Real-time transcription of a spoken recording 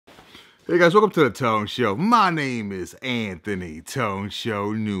Hey guys, welcome to the Tone Show. My name is Anthony Tone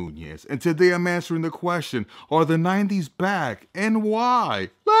Show Nunez, and today I'm answering the question, are the 90s back and why?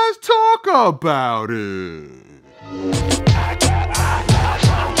 Let's talk about it.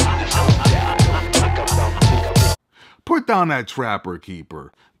 Put down that trapper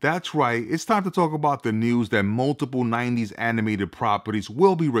keeper. That's right, it's time to talk about the news that multiple 90s animated properties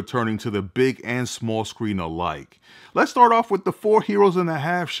will be returning to the big and small screen alike. Let's start off with the 4 Heroes in a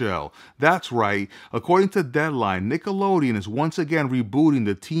Half Shell. That's right, according to Deadline, Nickelodeon is once again rebooting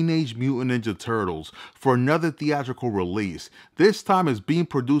the Teenage Mutant Ninja Turtles for another theatrical release. This time it's being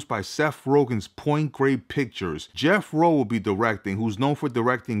produced by Seth Rogen's Point Grey Pictures. Jeff Rowe will be directing, who's known for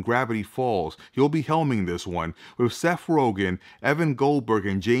directing Gravity Falls. He'll be helming this one, with Seth Rogen, Evan Goldberg,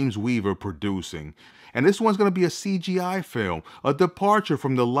 and James Weaver producing. And this one's going to be a CGI film, a departure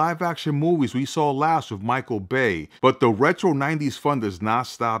from the live-action movies we saw last with Michael Bay. But the retro 90s fun does not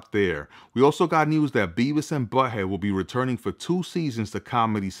stop there. We also got news that Beavis and Butthead will be returning for 2 seasons to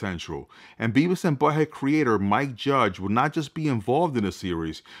Comedy Central. And Beavis and Butthead creator Mike Judge will not just be involved in the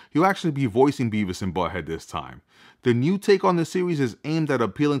series, he'll actually be voicing Beavis and Butthead this time. The new take on the series is aimed at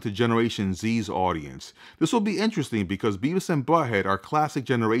appealing to Generation Z's audience. This will be interesting because Beavis and Butthead are classic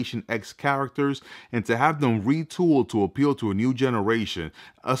Generation X characters, and to have them retooled to appeal to a new generation,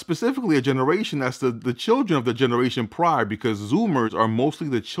 specifically a generation that's the children of the generation prior, because Zoomers are mostly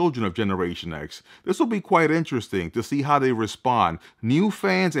the children of Generation X. This will be quite interesting to see how they respond, new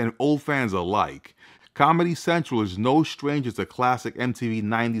fans and old fans alike. Comedy Central is no stranger to classic MTV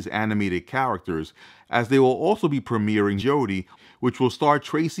 90s animated characters, as they will also be premiering Jodie, which will star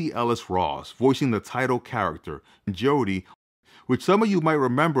Tracy Ellis Ross, voicing the title character. Jodie, which some of you might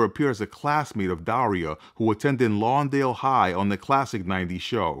remember, appeared as a classmate of Daria, who attended Lawndale High on the classic 90s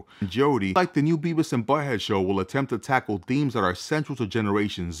show. Jodie, like the new Beavis and Butthead show, will attempt to tackle themes that are central to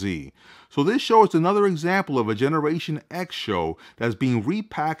Generation Z. So this show is another example of a Generation X show that's being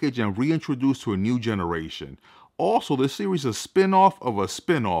repackaged and reintroduced to a new generation. Also, this series is a spin-off of a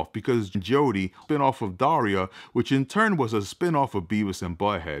spin-off, because Jodie, spin-off of Daria, which in turn was a spin-off of Beavis and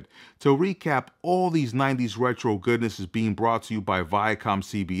Butthead. To recap, all these 90s retro goodness is being brought to you by Viacom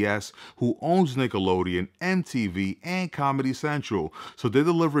CBS, who owns Nickelodeon, MTV, and Comedy Central. So they're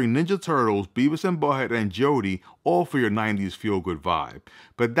delivering Ninja Turtles, Beavis and Butthead, and Jodie, all for your 90s feel-good vibe.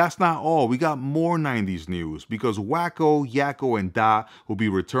 But that's not all, we got more 90s news, because Wacko, Yakko, and Da will be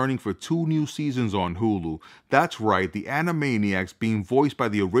returning for 2 new seasons on Hulu. That's right, the Anamaniacs, being voiced by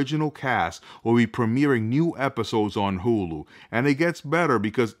the original cast, will be premiering new episodes on Hulu. And it gets better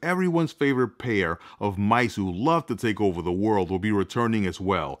because everyone's favorite pair of mice who love to take over the world will be returning as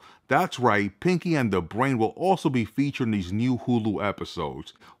well. That's right, Pinky and the Brain will also be featured in these new Hulu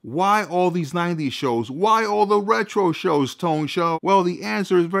episodes. Why all these 90s shows? Why all the retro shows, Tone Show? Well, the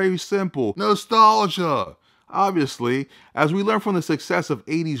answer is very simple. Nostalgia! Obviously, as we learn from the success of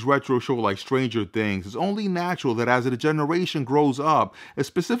 80s retro shows like Stranger Things, it's only natural that as a generation grows up, and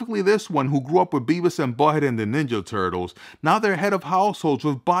specifically this one who grew up with Beavis and Butthead and the Ninja Turtles, now they're head of households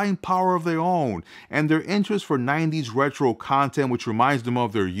with buying power of their own, and their interest for 90s retro content, which reminds them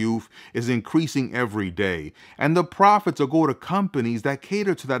of their youth, is increasing every day. And the profits will go to companies that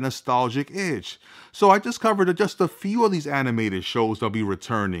cater to that nostalgic itch. So I just covered just a few of these animated shows that'll be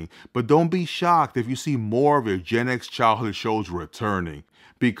returning, but don't be shocked if you see more of your Gen X childhood shows returning,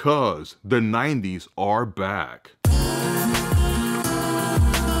 because the 90s are back.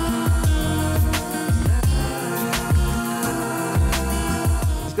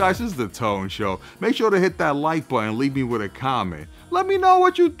 Guys, this is the Tone Show. Make sure to hit that like button and leave me with a comment. Let me know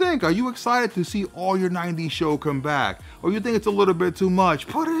what you think. Are you excited to see all your 90s show come back? Or you think it's a little bit too much?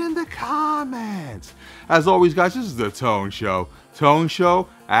 Put it in the comments. As always, guys, this is the Tone Show. Tone Show,